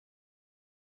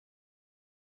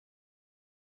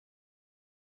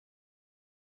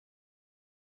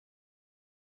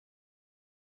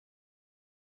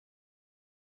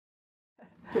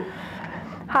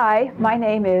Hi, my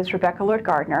name is Rebecca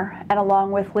Lord-Gardner, and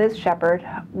along with Liz Shepherd,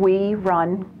 we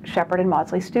run Shepherd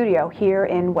Maudsleigh Studio here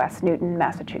in West Newton,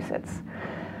 Massachusetts.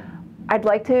 I'd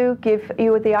like to give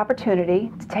you the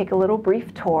opportunity to take a little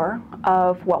brief tour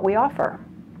of what we offer.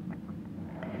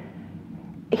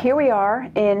 Here we are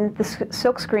in the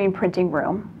silkscreen printing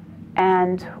room,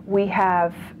 and we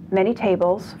have many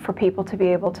tables for people to be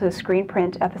able to screen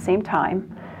print at the same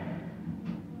time.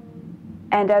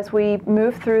 And as we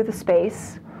move through the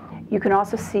space, you can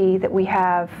also see that we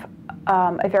have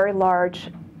a very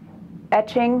large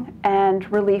etching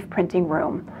and relief printing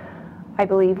room. I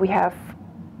believe we have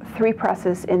 3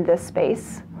 presses in this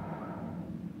space.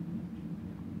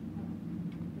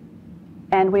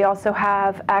 And we also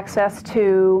have access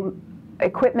to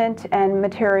equipment and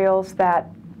materials that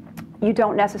you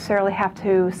don't necessarily have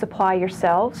to supply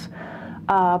yourselves.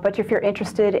 But if you're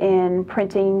interested in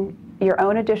printing your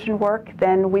own edition work,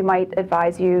 then we might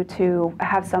advise you to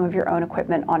have some of your own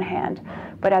equipment on hand.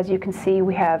 But as you can see,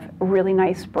 we have really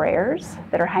nice sprayers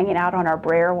that are hanging out on our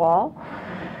brayer wall.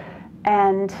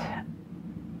 And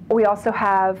we also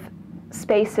have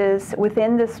spaces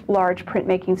within this large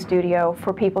printmaking studio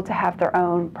for people to have their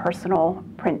own personal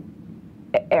print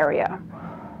area.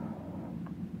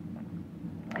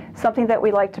 Something that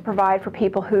we like to provide for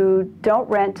people who don't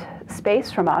rent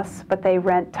space from us, but they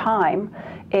rent time,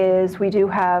 is we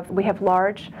have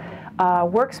large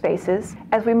workspaces.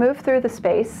 As we move through the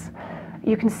space,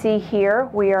 you can see here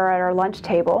we are at our lunch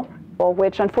table,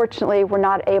 which unfortunately we're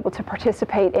not able to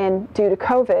participate in due to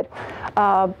COVID.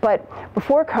 But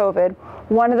before COVID,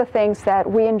 one of the things that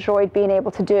we enjoyed being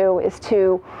able to do is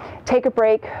to take a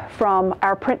break from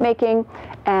our printmaking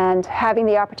and having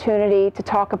the opportunity to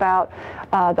talk about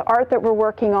the art that we're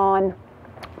working on,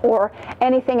 or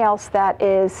anything else that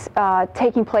is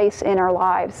taking place in our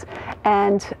lives.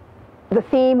 And the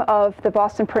theme of the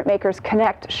Boston Printmakers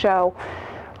Connect show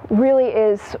really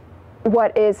is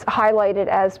what is highlighted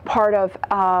as part of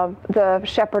the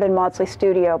Shepherd Maudsleigh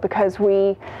Studio, because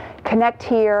we connect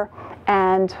here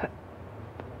and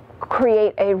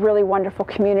create a really wonderful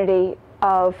community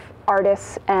of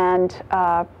artists and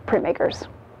printmakers.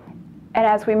 And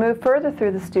as we move further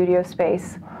through the studio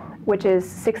space, which is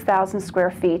 6,000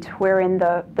 square feet, we're in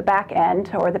the back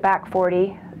end, or the back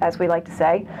 40, as we like to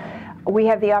say. We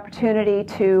have the opportunity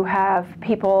to have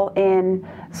people in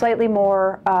slightly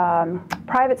more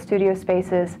private studio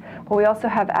spaces, but we also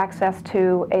have access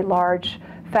to a large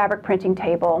fabric printing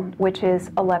table, which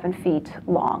is 11 feet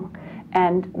long.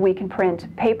 And we can print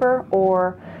paper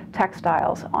or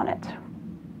textiles on it.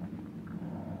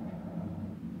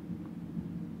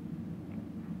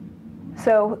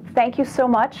 So thank you so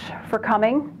much for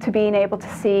coming, to being able to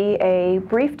see a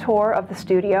brief tour of the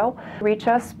studio. Reach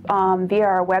us via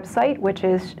our website, which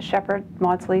is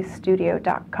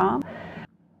shepherdmaudsleighstudio.com.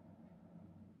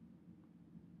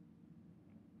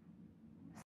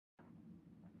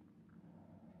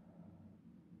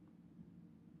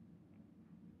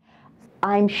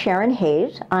 I'm Sharon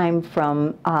Hayes. I'm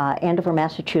from Andover,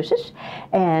 Massachusetts,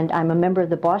 and I'm a member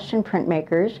of the Boston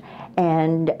Printmakers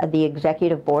and the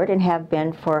executive board, and have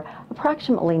been for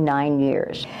approximately 9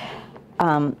 years.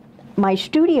 My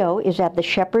studio is at the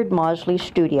Shepherd Maudsleigh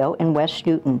Studio in West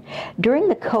Newton. During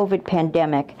the COVID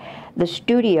pandemic, the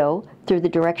studio, through the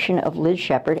direction of Liz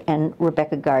Shepherd and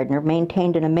Rebecca Gardner,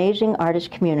 maintained an amazing artist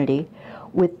community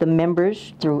with the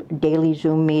members through daily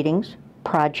Zoom meetings,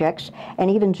 projects,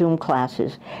 and even Zoom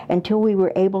classes, until we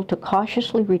were able to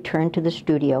cautiously return to the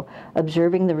studio,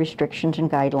 observing the restrictions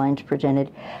and guidelines presented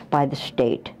by the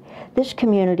state. This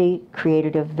community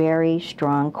created a very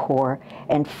strong core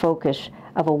and focus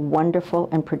of a wonderful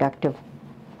and productive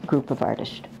group of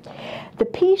artists. The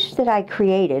piece that I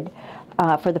created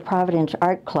for the Providence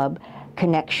Art Club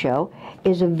Connect show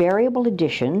is a variable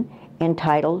edition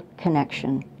entitled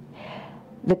Connection.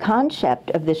 The concept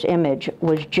of this image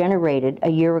was generated a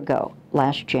year ago,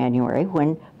 last January,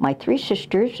 when my 3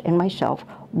 sisters and myself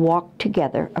walked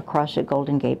together across the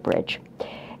Golden Gate Bridge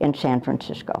in San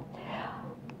Francisco.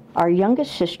 Our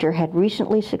youngest sister had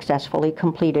recently successfully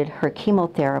completed her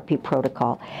chemotherapy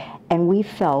protocol, and we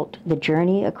felt the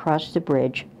journey across the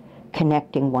bridge,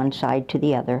 connecting one side to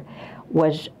the other,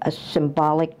 was a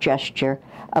symbolic gesture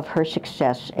of her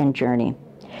success and journey.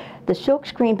 The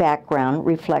silkscreen background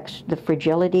reflects the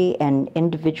fragility and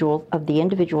the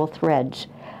individual threads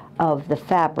of the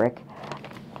fabric,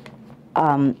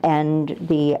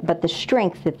 but the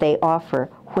strength that they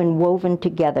offer when woven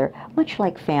together, much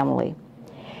like family,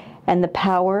 and the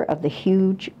power of the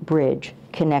huge bridge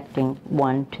connecting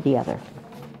one to the other.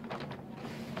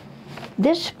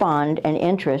 This spawned an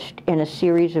interest in a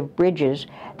series of bridges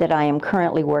that I am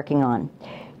currently working on.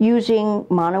 using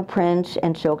monoprints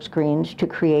and silkscreens to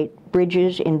create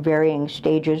bridges in varying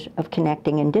stages of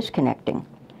connecting and disconnecting.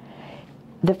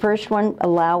 The first one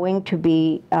allowing to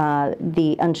be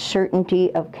the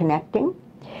uncertainty of connecting,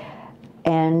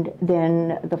 and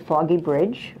then the foggy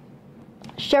bridge.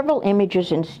 Several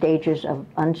images in stages of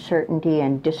uncertainty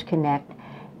and disconnect,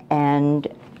 and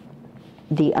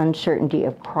the uncertainty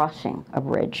of crossing a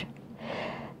bridge.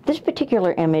 This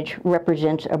particular image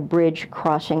represents a bridge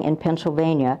crossing in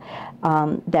Pennsylvania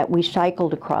that we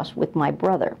cycled across with my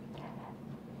brother.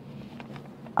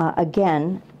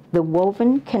 Again, the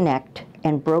woven connect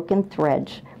and broken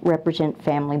threads represent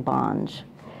family bonds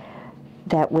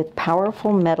that, with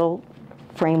powerful metal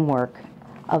framework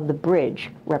of the bridge,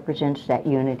 represents that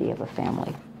unity of a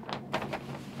family.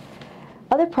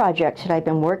 Other projects that I've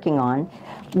been working on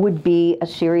would be a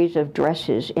series of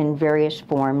dresses in various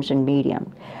forms and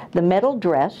medium. The metal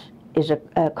dress is a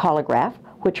collagraph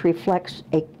which reflects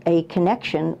a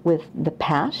connection with the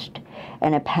past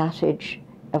and a passage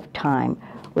of time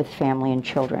with family and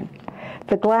children.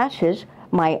 The glasses,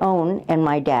 my own and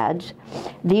my dad's,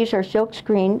 these are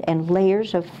silkscreen and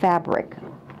layers of fabric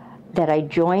that I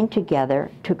joined together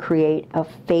to create a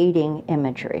fading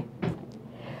imagery.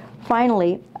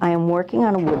 Finally, I am working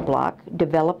on a woodblock,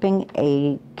 developing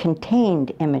a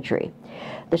contained imagery.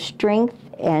 The strength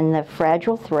and the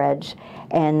fragile threads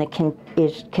and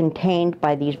is contained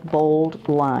by these bold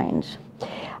lines.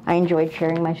 I enjoyed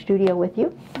sharing my studio with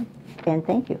you, and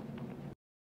thank you.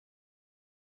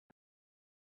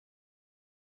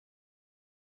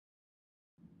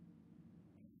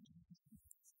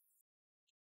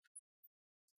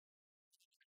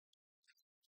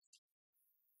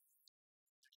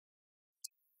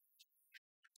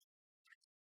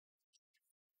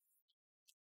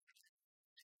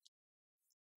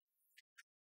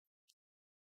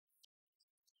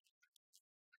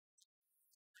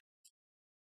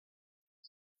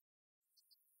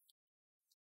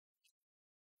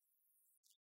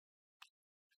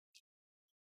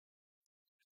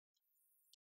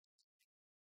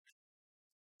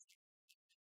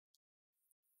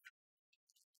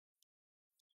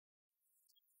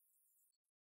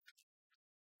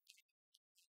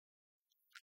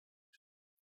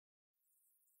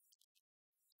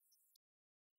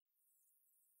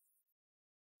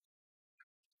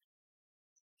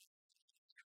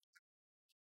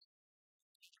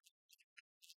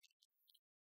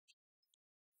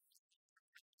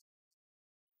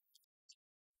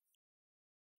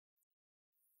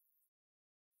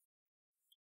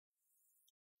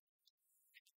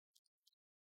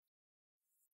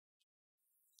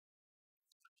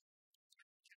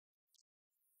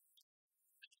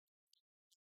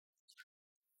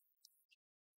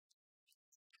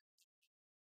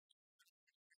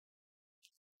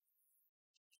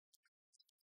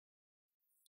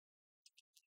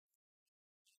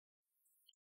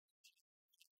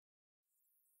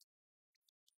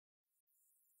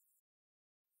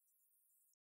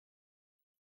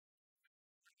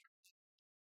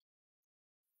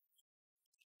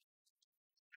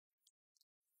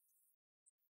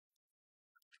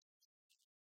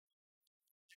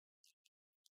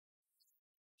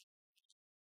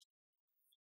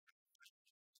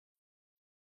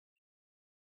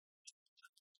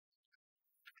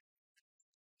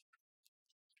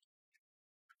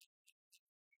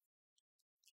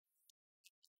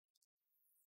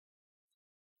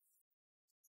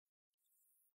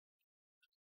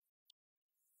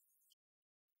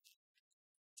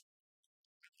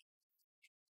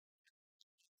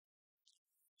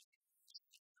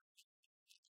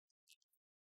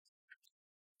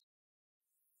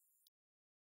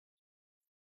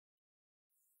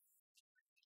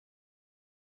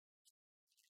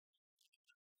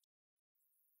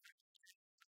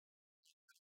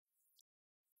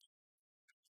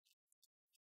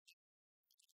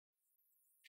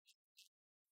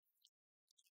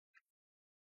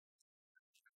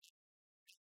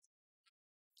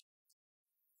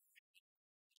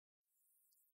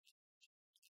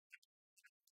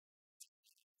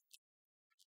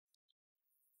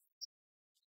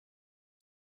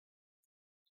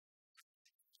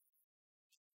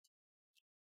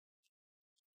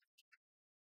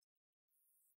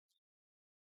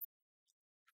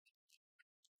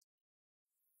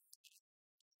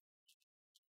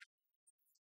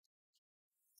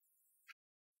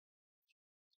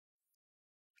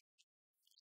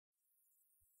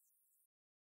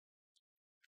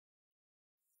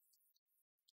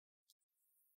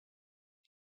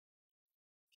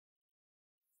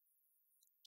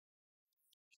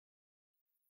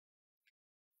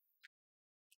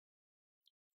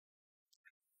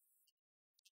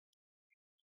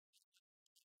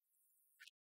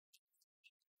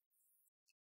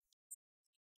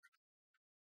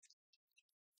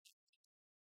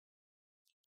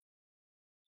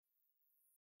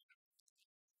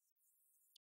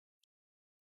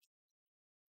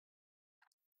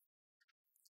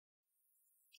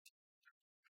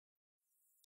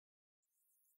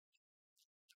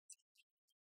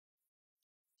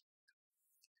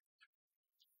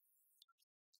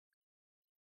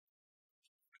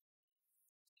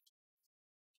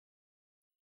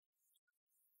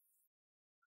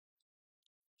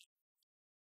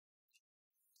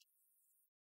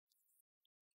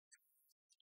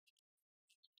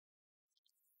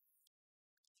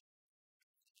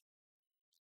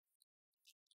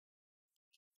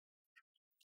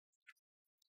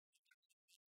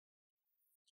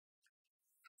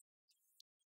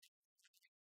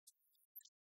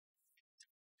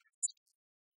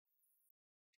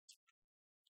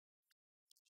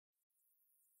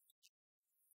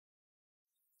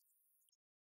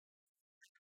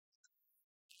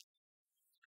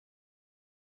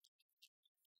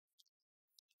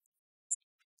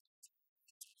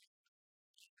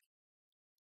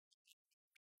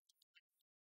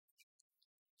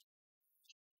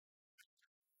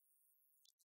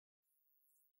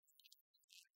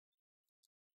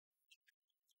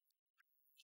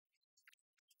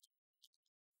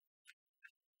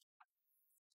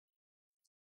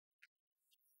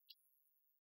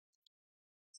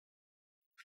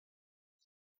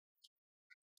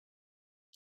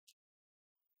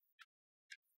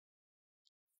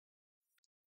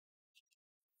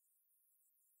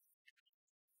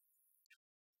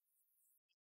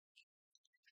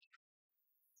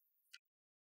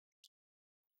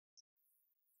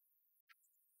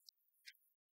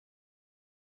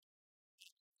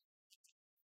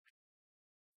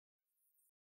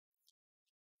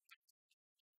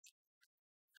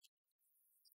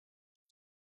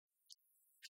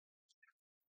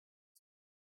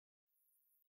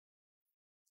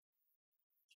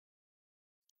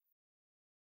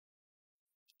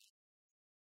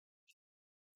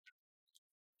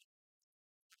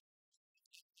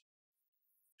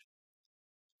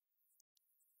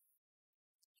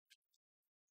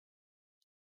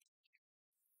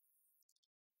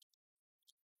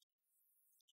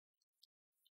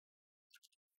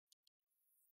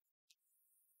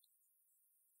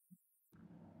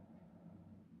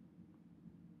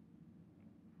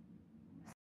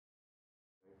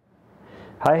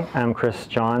 Hi, I'm Chris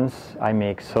Johns. I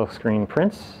make silkscreen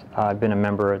prints. I've been a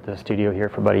member of the studio here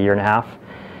for about a year and a half.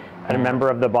 I'm a member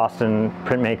of the Boston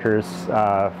Printmakers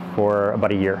for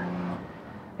about a year.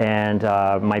 And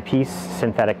my piece,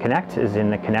 Synthetic Connect, is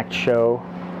in the Connect show.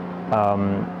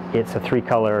 It's a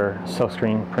 3-color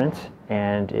silkscreen print,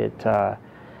 and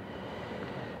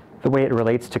the way it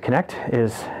relates to Connect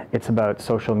is it's about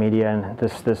social media and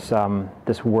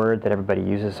this word that everybody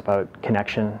uses about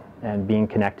connection and being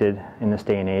connected in this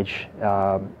day and age.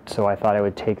 So I thought I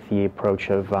would take the approach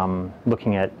of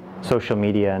looking at social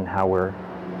media and how we're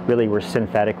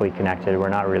synthetically connected. We're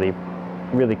not really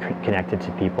connected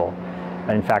to people.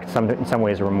 In fact, in some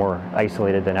ways we're more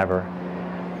isolated than ever.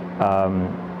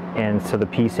 And so the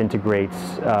piece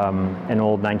integrates an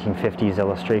old 1950s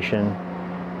illustration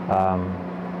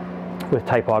with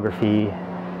typography.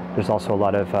 There's also a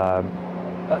lot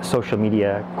of social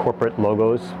media corporate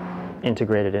logos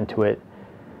integrated into it,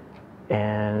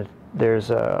 and there's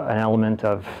an element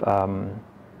of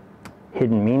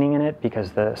hidden meaning in it because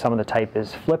some of the type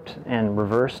is flipped and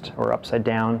reversed or upside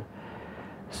down.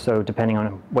 So depending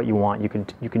on what you want, you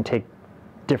can take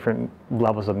different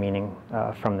levels of meaning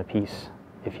from the piece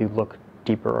if you look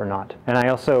deeper or not. And I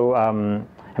also am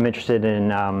interested in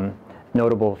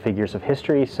notable figures of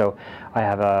history. So I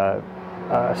have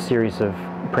a series of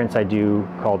prints I do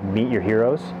called Meet Your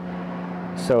Heroes.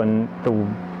 So in the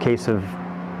case of,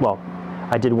 well,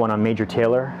 I did one on Major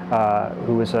Taylor,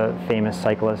 who was a famous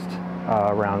cyclist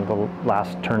around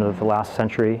the turn of the last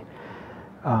century.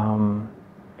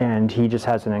 And he just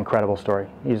has an incredible story.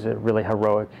 He's a really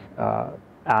heroic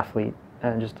athlete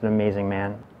and just an amazing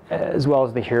man. As well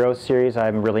as the Heroes series,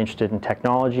 I'm really interested in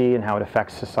technology and how it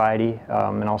affects society,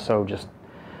 and also just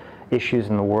issues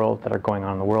in the world that are going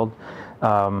on in the world.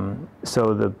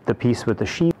 So the piece with the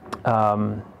sheep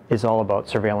is all about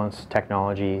surveillance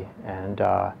technology and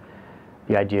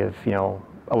the idea of, you know,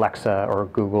 Alexa or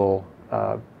Google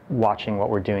watching what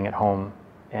we're doing at home.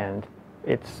 And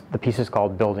the piece is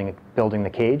called Building the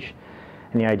Cage.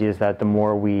 And the idea is that the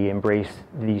more we embrace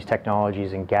these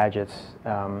technologies and gadgets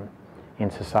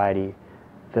in society,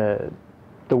 the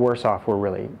worse off we're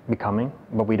really becoming,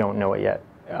 but we don't know it yet.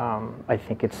 I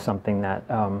think it's something that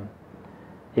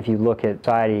if you look at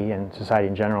society and society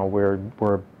in general,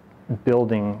 we're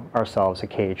building ourselves a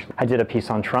cage. I did a piece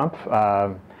on Trump,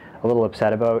 a little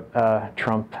upset about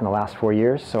Trump in the last 4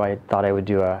 years, so I thought I would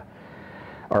do a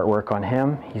artwork on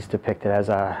him. He's depicted as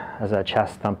a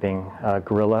chest-thumping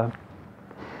gorilla.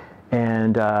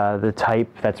 And the type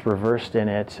that's reversed in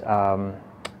it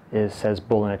says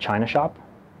bull in a china shop,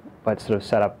 but sort of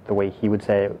set up the way he would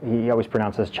say it. He always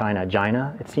pronounces China,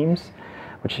 Gina, it seems,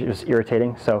 which is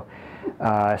irritating. So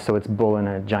it's bull in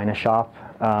a Gina shop.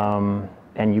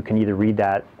 And you can either read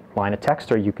that line of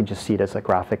text or you could just see it as a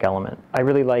graphic element. I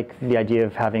really like the idea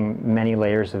of having many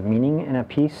layers of meaning in a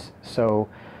piece. So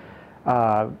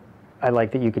I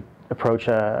like that you could approach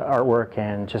artwork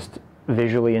and just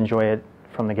visually enjoy it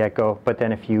from the get-go, but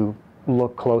then if you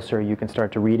look closer, you can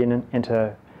start to read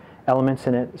into elements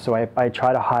in it. So I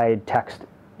try to hide text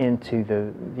into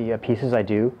the pieces I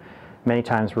do, many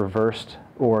times reversed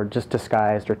or just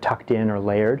disguised or tucked in or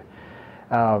layered.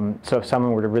 So if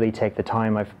someone were to really take the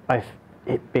time,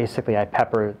 basically I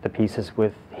pepper the pieces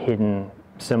with hidden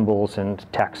symbols and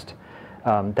text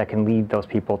that can lead those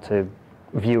people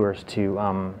viewers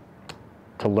to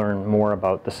learn more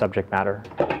about the subject matter.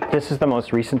 This is the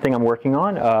most recent thing I'm working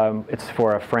on. It's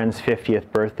for a friend's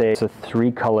 50th birthday. It's a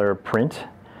 3-color print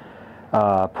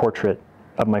portrait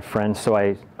of my friend. So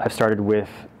I've started with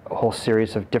a whole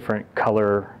series of different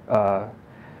color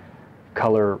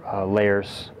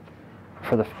layers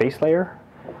for the face layer.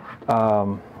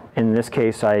 In this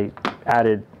case, I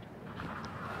added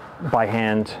by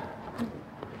hand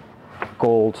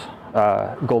gold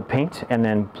paint and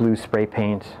then blue spray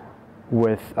paint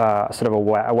with sort of a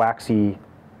waxy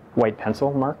white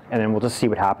pencil mark, and then we'll just see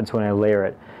what happens when I layer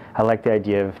it. I like the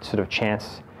idea of sort of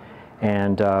chance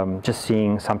and just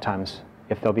seeing sometimes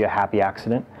if there'll be a happy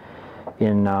accident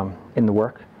in the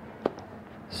work.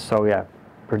 So yeah,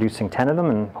 producing 10 of them,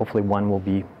 and hopefully one will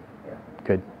be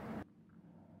good.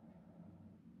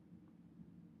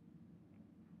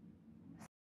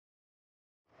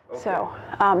 So,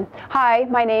 hi,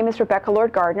 my name is Rebecca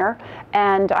Lord Gardner,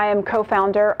 and I am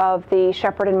co-founder of the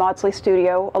Shepherd Maudsleigh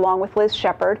Studio along with Liz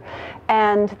Shepherd.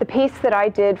 And the piece that I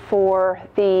did for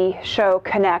the show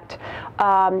Connect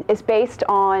is based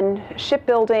on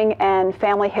shipbuilding and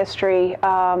family history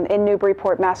in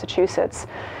Newburyport, Massachusetts.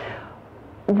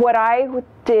 What I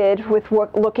did with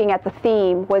looking at the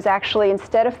theme was actually,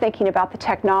 instead of thinking about the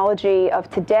technology of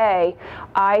today,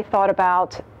 I thought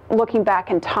about looking back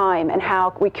in time and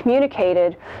how we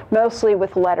communicated mostly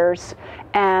with letters,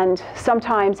 and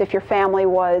sometimes if your family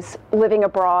was living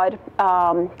abroad,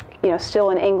 you know, still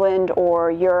in England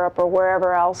or Europe or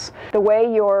wherever else, the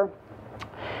way your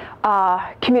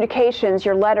communications,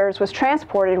 your letters, was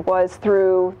transported was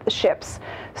through the ships.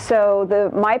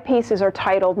 So my pieces are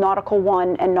titled Nautical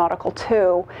 1 and Nautical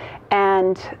 2,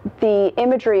 and the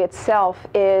imagery itself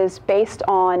is based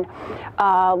on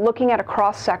looking at a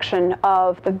cross-section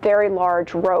of the very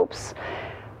large ropes.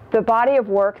 The body of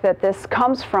work that this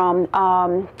comes from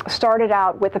started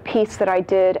out with a piece that I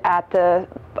did at the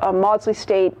Maudsley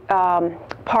State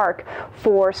Park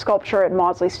for sculpture at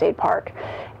Maudsley State Park.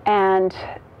 And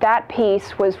that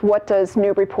piece was what does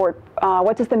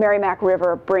the Merrimack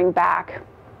River bring back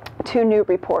to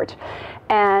Newburyport?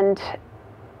 And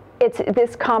it's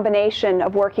this combination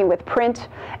of working with print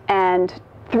and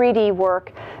 3D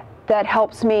work that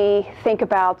helps me think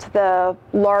about the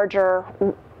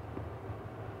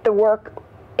work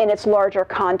in its larger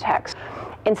context.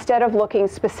 Instead of looking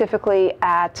specifically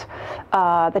at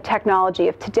the technology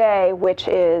of today, which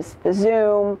is the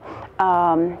zoom,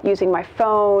 using my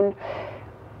phone,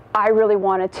 I really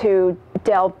wanted to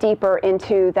delve deeper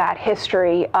into that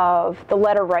history of the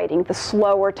letter writing, the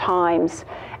slower times,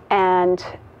 and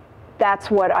that's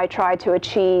what I tried to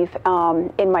achieve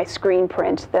in my screen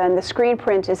print. Then the screen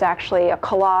print is actually a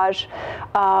collage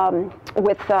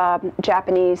with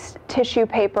Japanese tissue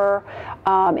paper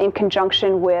in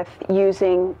conjunction with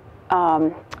using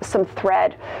some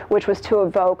thread, which was to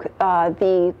evoke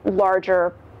the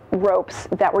larger ropes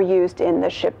that were used in the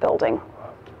shipbuilding.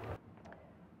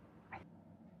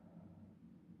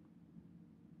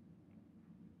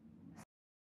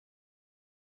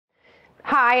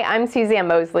 Hi, I'm Suzanne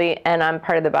Maudsleigh, and I'm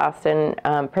part of the Boston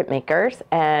Printmakers,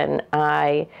 and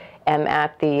I am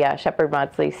at the Shepherd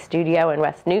Maudsleigh Studio in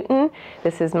West Newton.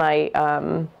 This is my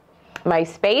my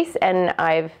space, and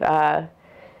I've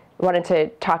wanted to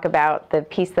talk about the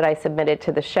piece that I submitted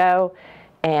to the show,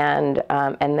 and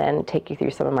then take you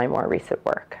through some of my more recent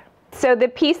work. So the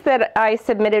piece that I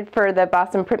submitted for the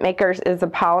Boston Printmakers is a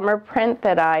polymer print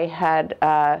that I had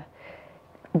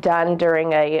done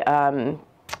during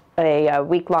a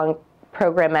week-long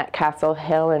program at Castle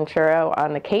Hill in Truro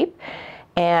on the Cape,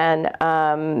 and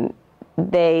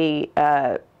the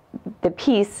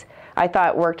piece I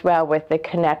thought worked well with the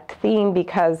Connect theme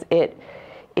because it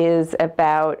is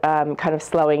about kind of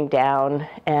slowing down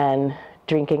and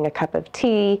drinking a cup of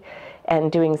tea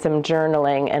and doing some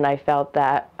journaling, and I felt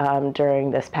that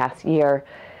during this past year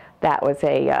that was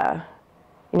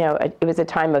it was a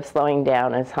time of slowing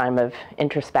down, a time of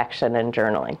introspection and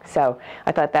journaling. So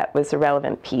I thought that was a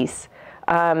relevant piece.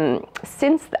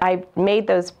 Since I made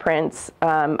those prints,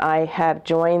 I have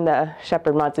joined the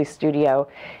Shepherd Maudsleigh Studio,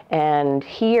 and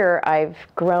here I've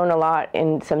grown a lot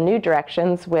in some new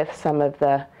directions with some of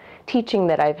the teaching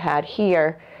that I've had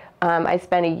here. I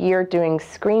spent a year doing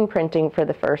screen printing for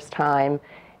the first time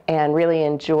and really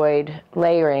enjoyed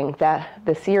layering.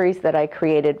 The series that I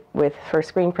created for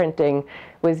screen printing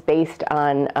was based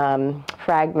on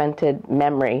fragmented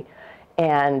memory,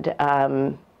 and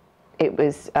it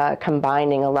was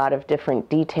combining a lot of different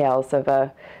details of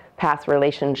a past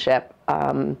relationship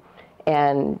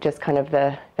and just kind of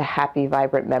the happy,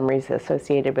 vibrant memories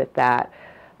associated with that.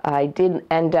 I did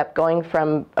end up going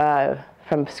from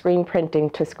screen printing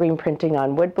to screen printing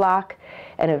on woodblock,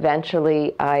 and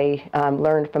eventually I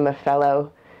learned from a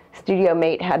fellow studio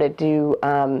mate how to do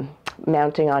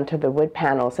mounting onto the wood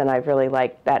panels, and I've really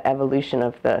liked that evolution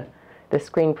of the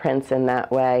screen prints in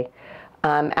that way.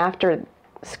 After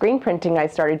screen printing, I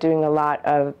started doing a lot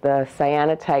of the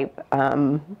cyanotype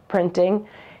printing,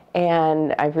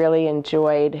 and I've really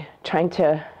enjoyed trying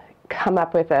to come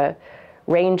up with a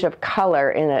range of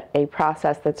color in a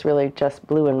process that's really just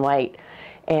blue and white.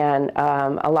 And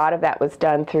a lot of that was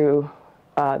done through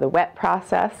the wet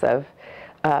process of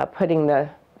putting the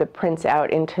prints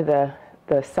out into the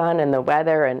sun and the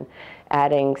weather and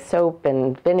adding soap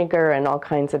and vinegar and all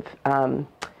kinds of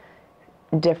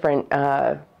different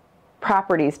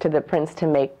properties to the prints to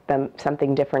make them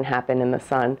something different happen in the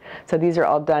sun. So these are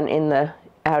all done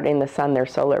out in the sun. They're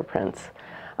solar prints.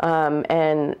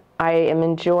 And I am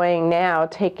enjoying now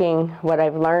taking what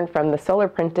I've learned from the solar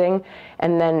printing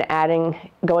and then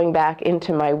going back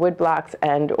into my wood blocks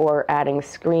or adding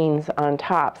screens on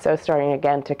top. So starting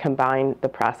again to combine the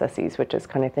processes, which is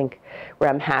kind of, I think, where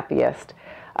I'm happiest.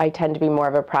 I tend to be more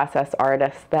of a process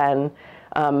artist than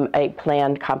a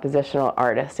planned compositional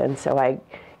artist, and so I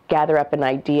gather up an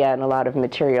idea and a lot of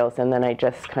materials, and then I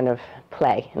just kind of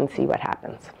play and see what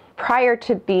happens. Prior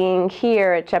to being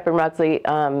here at Shepherd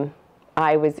Maudsleigh,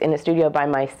 I was in a studio by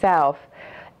myself,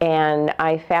 and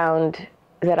I found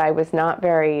that I was not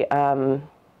very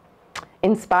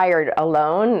inspired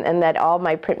alone, and that all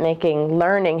my printmaking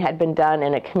learning had been done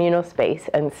in a communal space.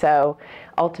 And so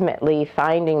ultimately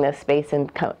finding this space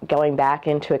and going back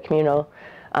into a communal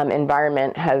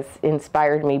environment has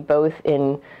inspired me both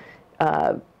in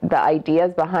the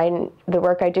ideas behind the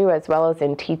work I do, as well as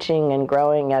in teaching and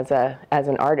growing as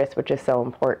an artist, which is so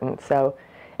important. So,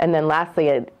 and then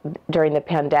lastly, during the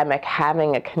pandemic,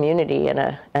 having a community and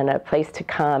a place to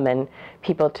come and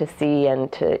people to see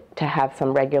and to have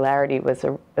some regularity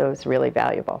was really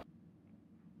valuable.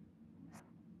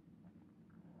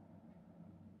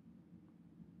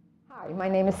 Hi, my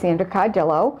name is Sandra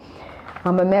Cardillo.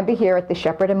 I'm a member here at the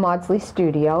Shepherd Maudsleigh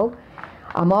Studio.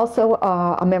 I'm also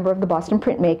a member of the Boston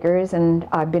Printmakers, and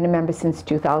I've been a member since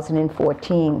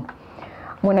 2014.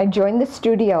 When I joined the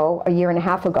studio a year and a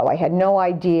half ago, I had no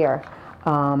idea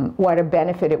what a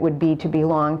benefit it would be to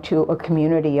belong to a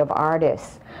community of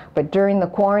artists. But during the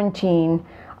quarantine,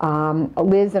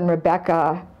 Liz and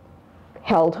Rebecca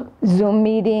held Zoom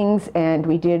meetings and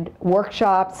we did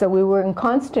workshops, so we were in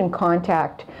constant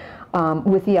contact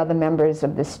with the other members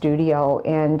of the studio,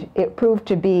 and it proved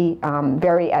to be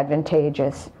very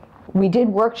advantageous. We did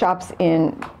workshops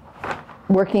in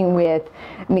working with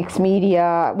mixed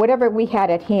media, whatever we had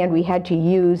at hand. We had to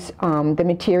use the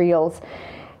materials,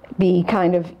 be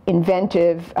kind of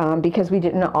inventive because we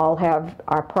didn't all have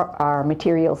our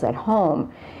materials at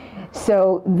home.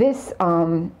 So this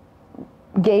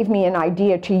gave me an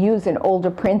idea to use an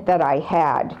older print that I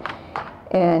had.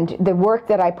 And the work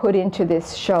that I put into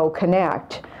this show,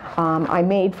 Connect, I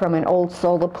made from an old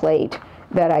solar plate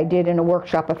that I did in a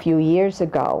workshop a few years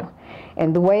ago.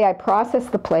 And the way I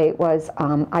processed the plate was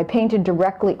I painted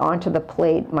directly onto the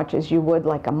plate, much as you would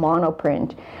like a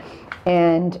monoprint.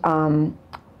 And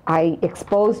I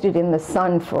exposed it in the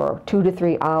sun for 2 to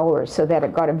 3 hours so that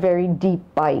it got a very deep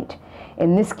bite.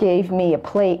 And this gave me a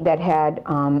plate that had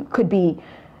could be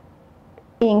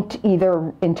inked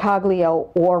either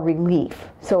intaglio or relief.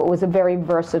 So it was a very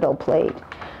versatile plate.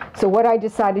 So what I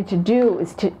decided to do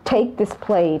is to take this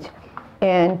plate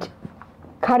and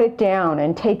cut it down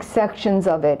and take sections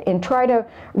of it and try to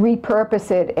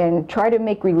repurpose it and try to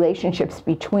make relationships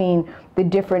between the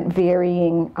different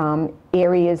varying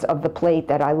areas of the plate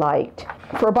that I liked.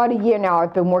 For about a year now,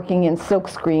 I've been working in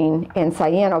silkscreen and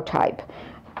cyanotype.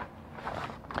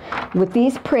 With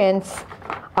these prints,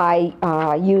 I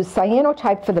use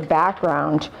cyanotype for the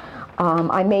background.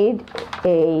 I made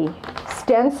a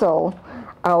stencil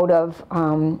out of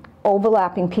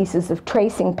overlapping pieces of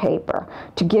tracing paper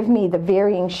to give me the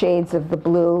varying shades of the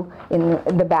blue in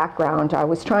the background. I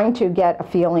was trying to get a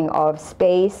feeling of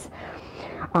space.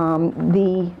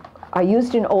 I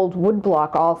used an old wood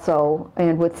block also,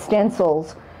 and with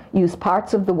stencils, used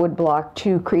parts of the wood block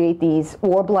to create these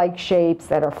orb-like shapes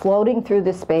that are floating through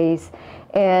the space.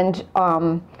 And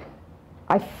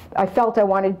I felt I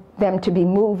wanted them to be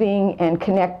moving and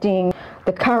connecting.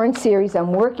 The current series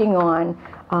I'm working on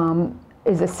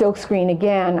is a silkscreen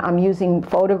again. I'm using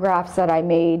photographs that I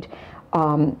made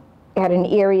at an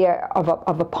area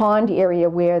of a pond area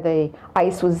where the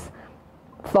ice was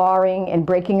thawing and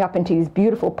breaking up into these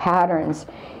beautiful patterns.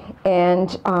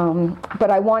 And but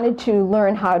I wanted to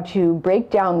learn how to break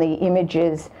down the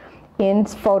images in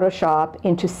Photoshop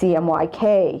into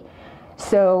CMYK.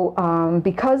 So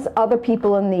because other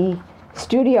people in the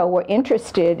studio were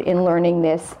interested in learning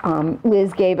this,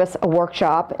 Liz gave us a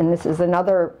workshop, and this is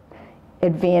another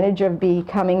advantage of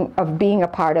being a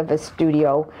part of a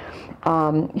studio.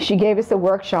 She gave us a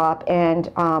workshop,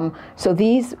 and so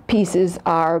these pieces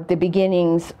are the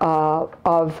beginnings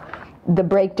of the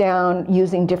breakdown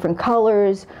using different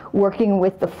colors, working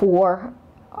with the 4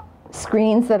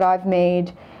 screens that I've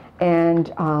made,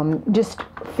 and just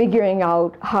figuring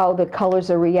out how the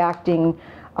colors are reacting,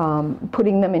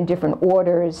 putting them in different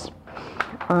orders.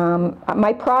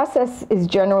 My process is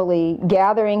generally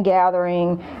gathering,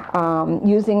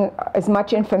 using as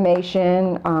much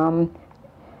information,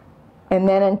 and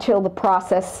then until the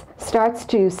process starts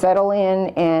to settle in,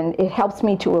 and it helps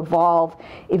me to evolve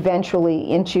eventually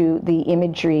into the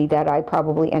imagery that I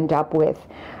probably end up with.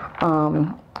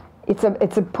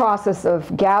 It's a process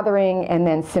of gathering and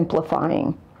then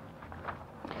simplifying.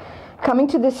 Coming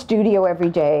to the studio every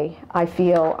day, I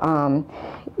feel,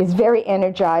 is very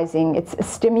energizing. It's a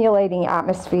stimulating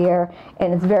atmosphere,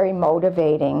 and it's very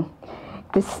motivating.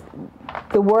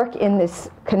 The work in this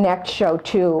Connect show,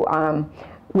 too,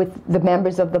 with the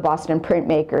members of the Boston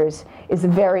Printmakers, is a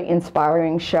very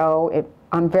inspiring show.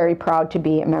 I'm very proud to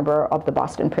be a member of the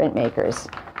Boston Printmakers.